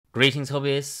Greetings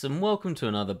hobbyists and welcome to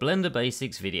another Blender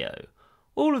Basics video.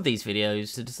 All of these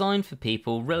videos are designed for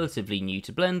people relatively new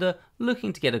to Blender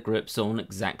looking to get a grip on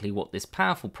exactly what this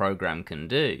powerful program can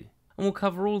do. And we'll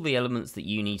cover all the elements that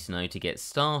you need to know to get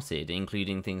started,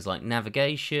 including things like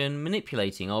navigation,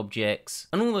 manipulating objects,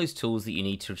 and all those tools that you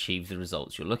need to achieve the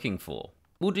results you're looking for.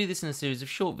 We'll do this in a series of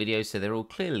short videos so they're all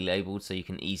clearly labelled so you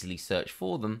can easily search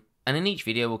for them. And in each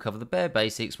video we'll cover the bare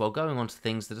basics while going on to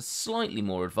things that are slightly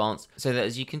more advanced so that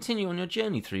as you continue on your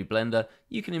journey through Blender,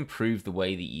 you can improve the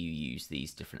way that you use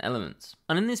these different elements.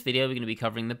 And in this video we're going to be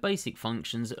covering the basic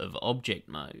functions of Object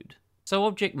Mode. So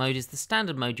Object Mode is the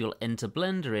standard mode you'll enter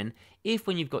Blender in if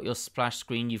when you've got your splash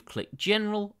screen you've clicked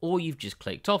General or you've just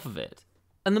clicked off of it.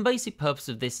 And the basic purpose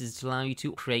of this is to allow you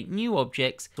to create new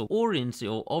objects or orient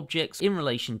your objects in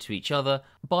relation to each other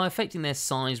by affecting their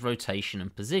size, rotation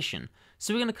and position.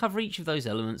 So we're going to cover each of those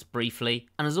elements briefly,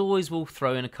 and as always we'll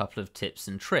throw in a couple of tips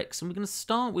and tricks. And we're going to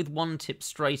start with one tip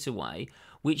straight away,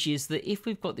 which is that if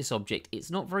we've got this object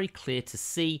it's not very clear to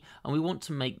see and we want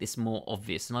to make this more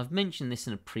obvious. And I've mentioned this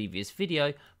in a previous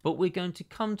video, but we're going to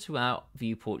come to our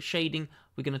viewport shading,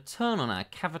 we're going to turn on our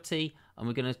cavity and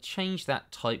we're going to change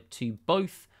that type to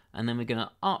both, and then we're going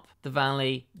to up the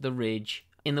valley, the ridge,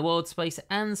 in the world space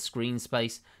and screen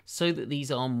space so that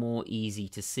these are more easy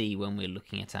to see when we're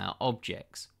looking at our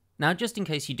objects. Now just in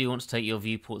case you do want to take your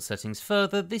viewport settings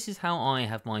further, this is how I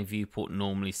have my viewport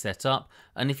normally set up,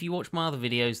 and if you watch my other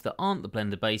videos that aren't the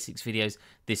Blender Basics videos,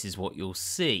 this is what you'll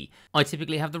see. I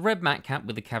typically have the red matte cap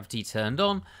with the cavity turned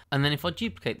on, and then if I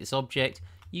duplicate this object,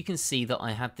 you can see that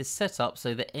I have this set up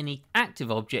so that any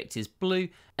active object is blue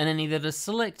and any that are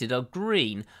selected are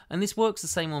green, and this works the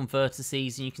same on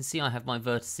vertices, and you can see I have my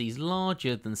vertices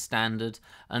larger than standard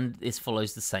and this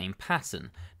follows the same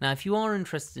pattern. Now if you are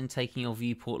interested in taking your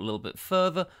viewport a little bit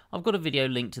further, I've got a video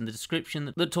linked in the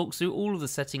description that talks through all of the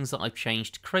settings that I've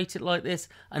changed to create it like this,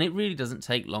 and it really doesn't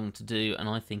take long to do, and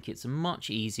I think it's a much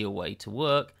easier way to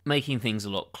work, making things a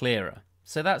lot clearer.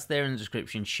 So that's there in the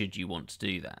description should you want to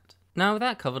do that. Now with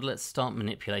that covered, let's start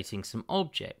manipulating some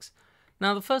objects.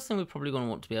 Now the first thing we're probably going to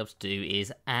want to be able to do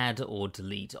is add or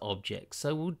delete objects,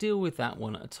 so we'll deal with that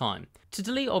one at a time. To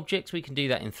delete objects we can do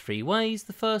that in three ways.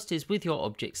 The first is with your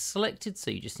object selected,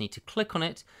 so you just need to click on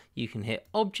it, you can hit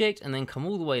object and then come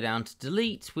all the way down to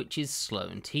delete, which is slow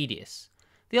and tedious.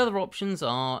 The other options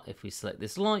are, if we select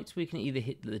this light, we can either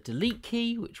hit the delete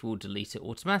key, which will delete it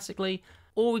automatically,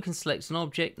 or we can select an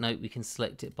object. Note we can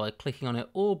select it by clicking on it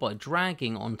or by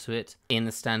dragging onto it in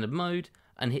the standard mode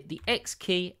and hit the X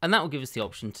key, and that will give us the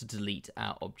option to delete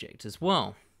our object as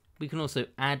well. We can also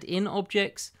add in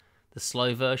objects. The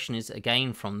slow version is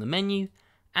again from the menu,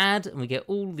 add, and we get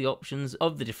all the options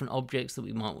of the different objects that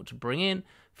we might want to bring in.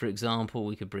 For example,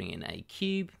 we could bring in a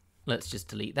cube. Let's just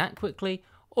delete that quickly.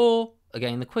 Or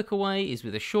again, the quicker way is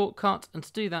with a shortcut, and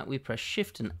to do that we press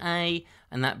Shift and A,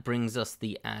 and that brings us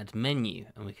the add menu,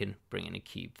 and we can bring in a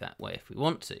cube that way if we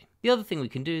want to. The other thing we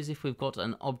can do is if we've got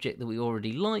an object that we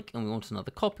already like and we want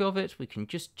another copy of it, we can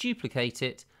just duplicate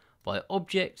it by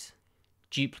object,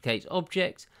 duplicate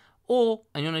object, or,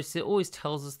 and you'll notice it always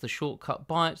tells us the shortcut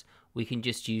by it, we can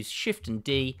just use Shift and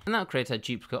D, and that'll create our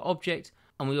duplicate object,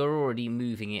 and we are already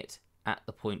moving it at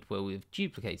the point where we've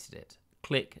duplicated it.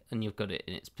 Click and you've got it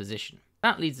in its position.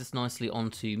 That leads us nicely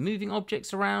onto moving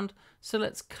objects around, so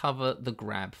let's cover the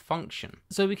grab function.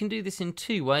 So we can do this in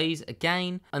two ways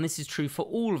again, and this is true for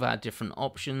all of our different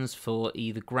options for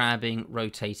either grabbing,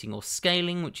 rotating or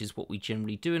scaling, which is what we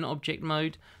generally do in object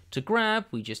mode. To grab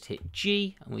we just hit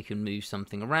G and we can move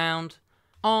something around.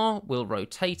 R will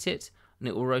rotate it and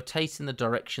it will rotate in the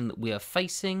direction that we are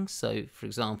facing, so for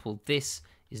example this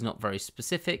is not very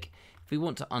specific. If we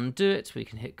want to undo it, we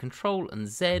can hit Control and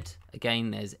Z.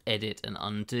 Again, there's Edit and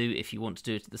Undo if you want to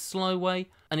do it the slow way.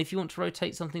 And if you want to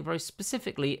rotate something very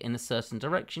specifically in a certain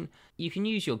direction, you can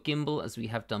use your gimbal, as we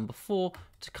have done before,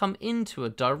 to come into a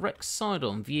direct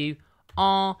side-on view,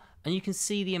 R, and you can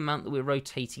see the amount that we're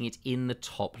rotating it in the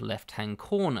top left-hand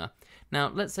corner. Now,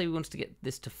 let's say we wanted to get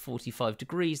this to 45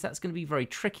 degrees. That's going to be very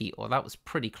tricky, or that was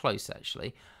pretty close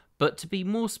actually. But to be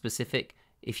more specific,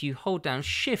 if you hold down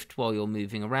Shift while you're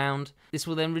moving around, this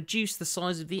will then reduce the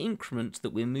size of the increment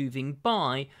that we're moving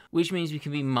by, which means we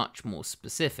can be much more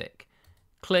specific.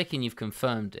 Click and you've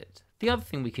confirmed it. The other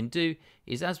thing we can do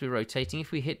is as we're rotating,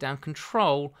 if we hit down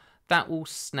Control, that will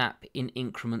snap in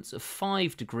increments of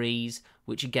 5 degrees,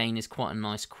 which again is quite a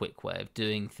nice quick way of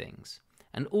doing things.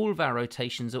 And all of our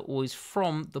rotations are always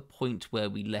from the point where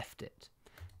we left it.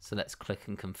 So let's click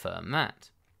and confirm that.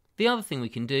 The other thing we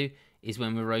can do is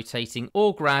when we're rotating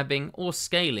or grabbing or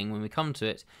scaling when we come to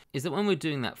it, is that when we're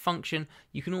doing that function,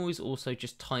 you can always also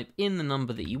just type in the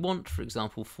number that you want, for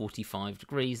example 45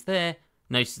 degrees there.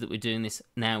 Notice that we're doing this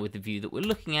now with the view that we're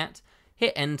looking at.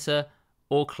 Hit enter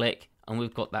or click and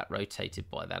we've got that rotated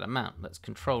by that amount. Let's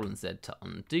Control and Z to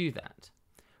undo that.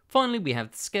 Finally, we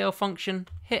have the scale function.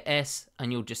 Hit S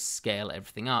and you'll just scale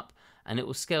everything up, and it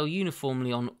will scale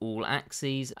uniformly on all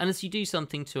axes, and as you do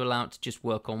something to allow it to just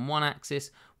work on one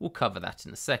axis, we'll cover that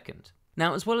in a second.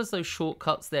 Now, as well as those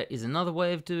shortcuts, there is another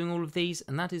way of doing all of these,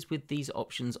 and that is with these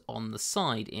options on the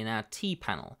side in our T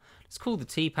panel. It's called the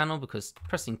T panel because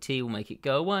pressing T will make it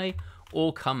go away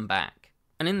or come back.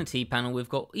 And in the T panel, we've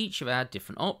got each of our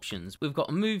different options. We've got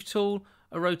a move tool,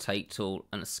 a rotate tool,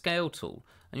 and a scale tool.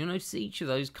 And you'll notice each of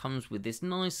those comes with this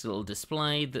nice little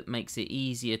display that makes it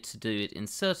easier to do it in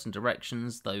certain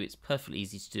directions, though it's perfectly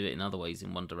easy to do it in other ways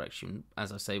in one direction.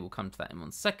 As I say, we'll come to that in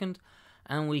 1 second.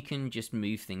 And we can just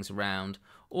move things around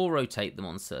or rotate them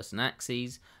on certain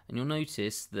axes. And you'll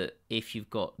notice that if you've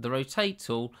got the rotate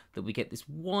tool, that we get this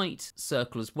white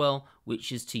circle as well,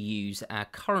 which is to use our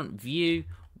current view.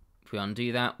 We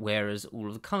undo that, whereas all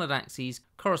of the coloured axes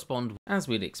correspond as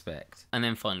we'd expect. And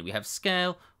then finally we have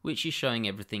scale, which is showing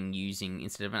everything using,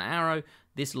 instead of an arrow,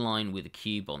 this line with a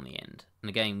cube on the end. And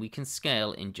again, we can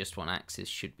scale in just one axis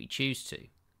should we choose to.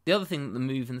 The other thing that the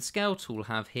move and the scale tool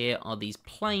have here are these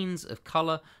planes of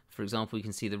colour. For example, we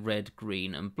can see the red,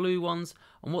 green and blue ones,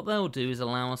 and what they'll do is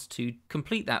allow us to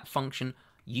complete that function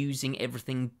using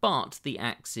everything but the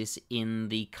axis in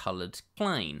the coloured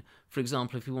plane. For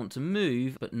example, if we want to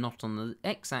move but not on the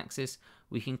x-axis,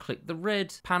 we can click the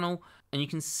red panel and you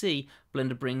can see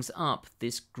Blender brings up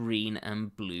this green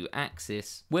and blue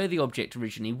axis where the object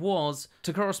originally was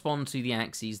to correspond to the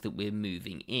axes that we're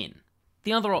moving in.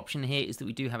 The other option here is that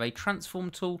we do have a transform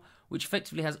tool which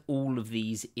effectively has all of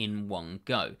these in one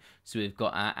go. So we've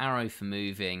got our arrow for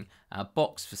moving, our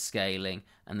box for scaling,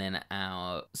 and then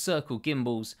our circle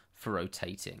gimbals for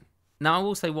rotating. Now I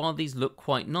will say, while these look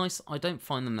quite nice, I don't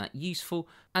find them that useful,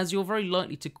 as you're very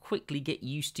likely to quickly get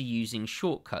used to using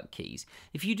shortcut keys.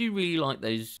 If you do really like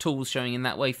those tools showing in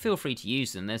that way, feel free to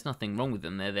use them, there's nothing wrong with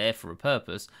them, they're there for a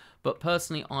purpose. But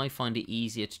personally, I find it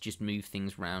easier to just move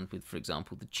things around with, for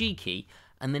example, the G key,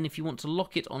 and then if you want to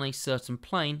lock it on a certain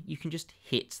plane, you can just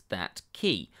hit that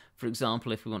key. For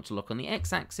example, if we want to lock on the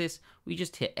x-axis, we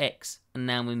just hit X, and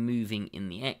now we're moving in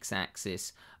the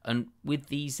x-axis. And with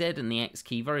the Z and the X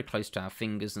key very close to our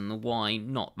fingers and the Y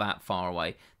not that far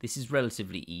away, this is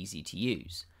relatively easy to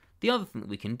use. The other thing that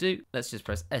we can do, let's just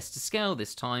press S to scale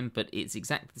this time, but it's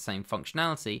exactly the same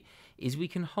functionality, is we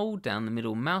can hold down the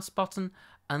middle mouse button,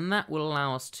 and that will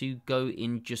allow us to go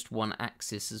in just one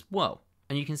axis as well.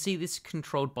 And you can see this is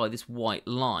controlled by this white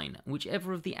line.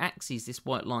 Whichever of the axes this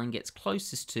white line gets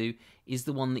closest to is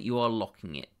the one that you are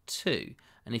locking it to.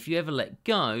 And if you ever let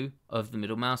go of the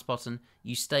middle mouse button,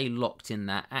 you stay locked in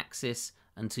that axis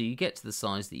until you get to the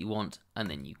size that you want, and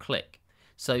then you click.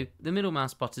 So the middle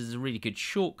mouse button is a really good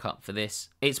shortcut for this.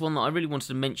 It's one that I really wanted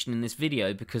to mention in this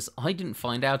video because I didn't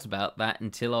find out about that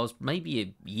until I was maybe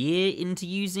a year into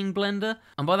using Blender.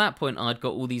 And by that point I'd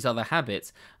got all these other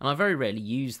habits, and I very rarely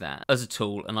use that as a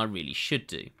tool, and I really should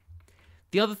do.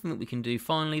 The other thing that we can do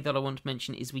finally that I want to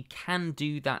mention is we can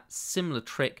do that similar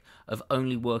trick of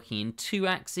only working in two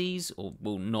axes, or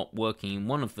well, not working in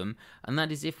one of them, and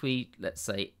that is if we, let's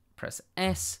say, press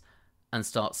S and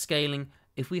start scaling.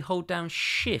 If we hold down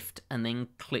Shift and then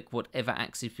click whatever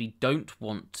axis we don't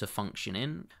want to function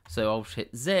in, so I'll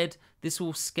hit Z, this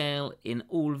will scale in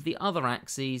all of the other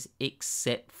axes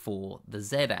except for the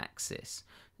Z axis.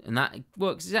 And that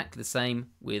works exactly the same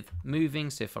with moving,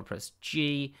 so if I press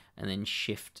G and then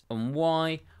Shift on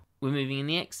Y, we're moving in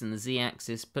the X and the Z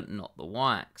axis, but not the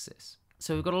Y axis.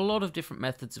 So we've got a lot of different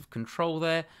methods of control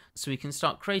there, so we can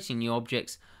start creating new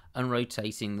objects and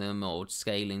rotating them or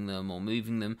scaling them or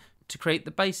moving them to create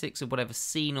the basics of whatever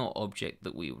scene or object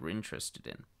that we were interested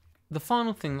in. The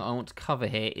final thing that I want to cover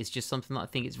here is just something that I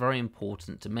think is very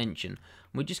important to mention.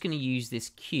 We're just going to use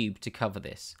this cube to cover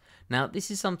this. Now, this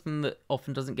is something that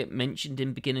often doesn't get mentioned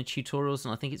in beginner tutorials,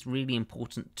 and I think it's really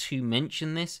important to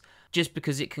mention this, just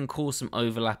because it can cause some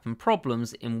overlap and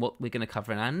problems in what we're going to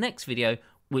cover in our next video,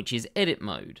 which is edit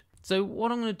mode. So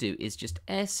what I'm going to do is just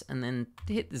S and then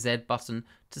hit the Z button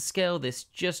to scale this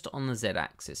just on the Z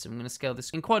axis. I'm going to scale this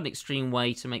in quite an extreme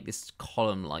way to make this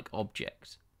column-like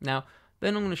object. Now,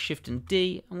 then I'm going to Shift and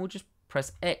D, and we'll just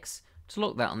press X to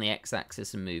lock that on the X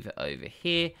axis and move it over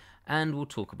here, and we'll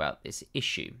talk about this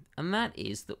issue. And that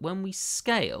is that when we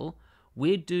scale,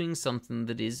 we're doing something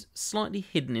that is slightly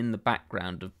hidden in the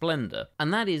background of Blender,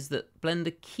 and that is that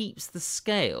Blender keeps the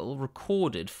scale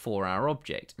recorded for our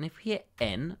object. And if we hit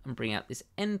N and bring out this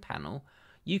N panel,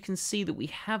 you can see that we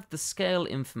have the scale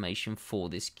information for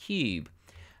this cube.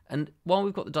 And while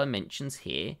we've got the dimensions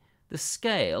here, the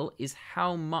scale is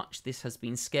how much this has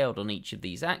been scaled on each of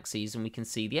these axes, and we can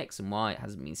see the X and Y, it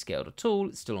hasn't been scaled at all,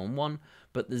 it's still on 1,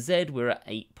 but the Z we're at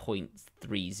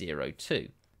 8.302.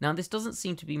 Now this doesn't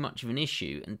seem to be much of an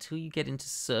issue until you get into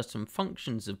certain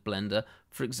functions of Blender,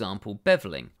 for example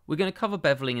beveling. We're going to cover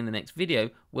beveling in the next video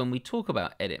when we talk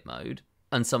about edit mode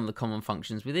and some of the common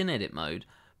functions within edit mode,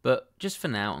 but just for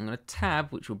now I'm going to tab,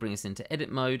 which will bring us into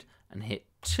edit mode, and hit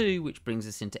 2, which brings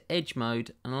us into edge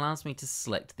mode and allows me to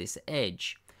select this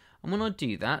edge. And when I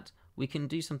do that, we can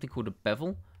do something called a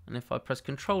bevel, and if I press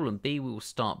Ctrl and B we will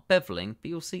start beveling, but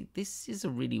you'll see this is a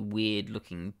really weird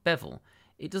looking bevel.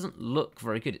 It doesn't look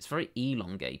very good, it's very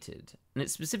elongated, and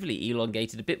it's specifically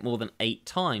elongated a bit more than 8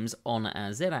 times on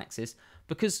our Z-axis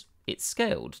because it's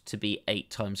scaled to be 8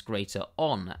 times greater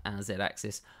on our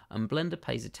Z-axis, and Blender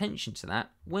pays attention to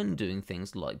that when doing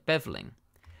things like beveling.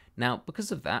 Now,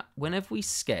 because of that, whenever we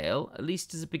scale, at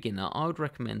least as a beginner, I would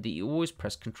recommend that you always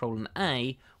press Ctrl and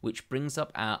A, which brings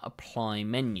up our Apply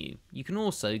menu. You can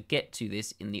also get to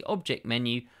this in the Object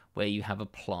menu, where you have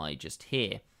Apply just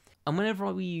here. And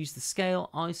whenever we use the scale,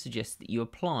 I suggest that you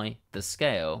apply the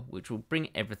scale, which will bring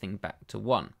everything back to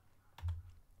 1.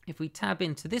 If we tab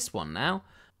into this one now,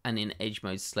 and in edge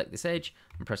mode select this edge,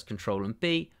 and press Ctrl and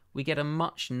B, we get a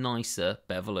much nicer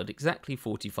bevel at exactly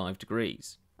 45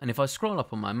 degrees. And if I scroll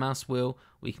up on my mouse wheel,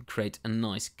 we can create a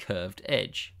nice curved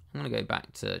edge. I'm going to go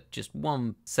back to just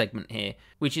one segment here,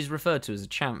 which is referred to as a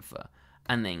chamfer,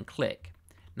 and then click.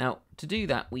 Now, to do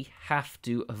that, we have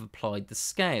to have applied the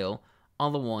scale,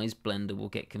 otherwise Blender will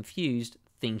get confused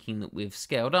thinking that we've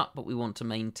scaled up, but we want to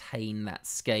maintain that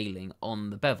scaling on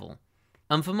the bevel.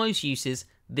 And for most uses,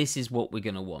 this is what we're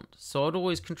going to want. So I'd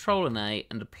always Ctrl and A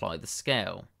and apply the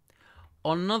scale.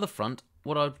 On another front,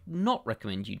 what I'd not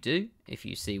recommend you do, if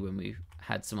you see when we've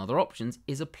had some other options,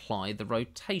 is apply the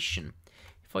rotation.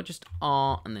 If I just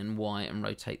R and then Y and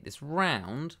rotate this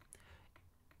round,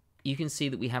 you can see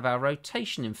that we have our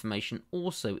rotation information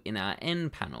also in our N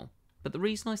panel. But the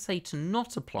reason I say to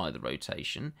not apply the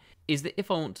rotation is that if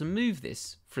I want to move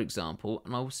this, for example,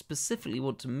 and I specifically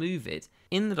want to move it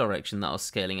in the direction that I was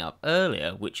scaling up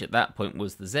earlier, which at that point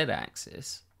was the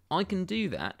Z-axis, I can do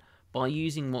that by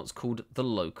using what's called the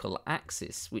local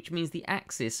axis, which means the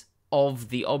axis of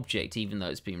the object, even though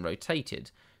it's been rotated.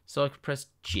 So I could press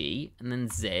G and then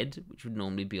Z, which would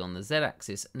normally be on the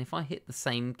Z-axis, and if I hit the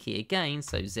same key again,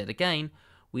 so Z again,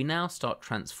 we now start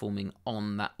transforming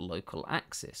on that local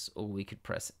axis, or we could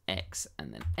press X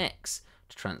and then X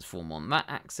to transform on that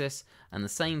axis, and the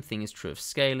same thing is true of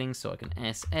scaling, so I can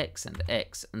S, X and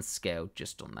X and scale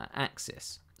just on that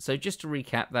axis. So just to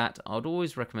recap that, I'd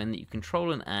always recommend that you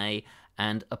Ctrl and A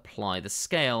and apply the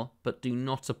scale, but do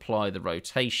not apply the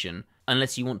rotation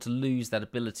unless you want to lose that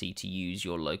ability to use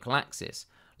your local axis.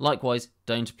 Likewise,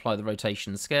 don't apply the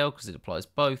rotation and scale because it applies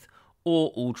both, or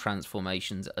all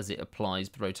transformations as it applies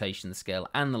the rotation, the scale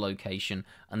and the location,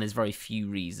 and there's very few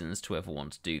reasons to ever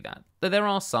want to do that. Though there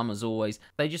are some, as always,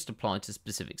 they just apply to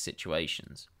specific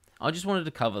situations. I just wanted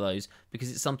to cover those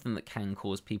because it's something that can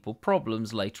cause people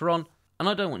problems later on, and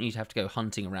I don't want you to have to go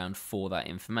hunting around for that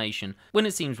information when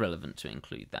it seems relevant to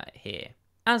include that here.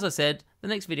 As I said, the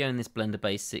next video in this Blender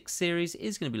Basics series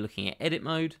is going to be looking at edit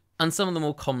mode and some of the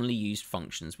more commonly used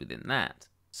functions within that.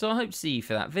 So I hope to see you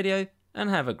for that video, and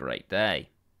have a great day.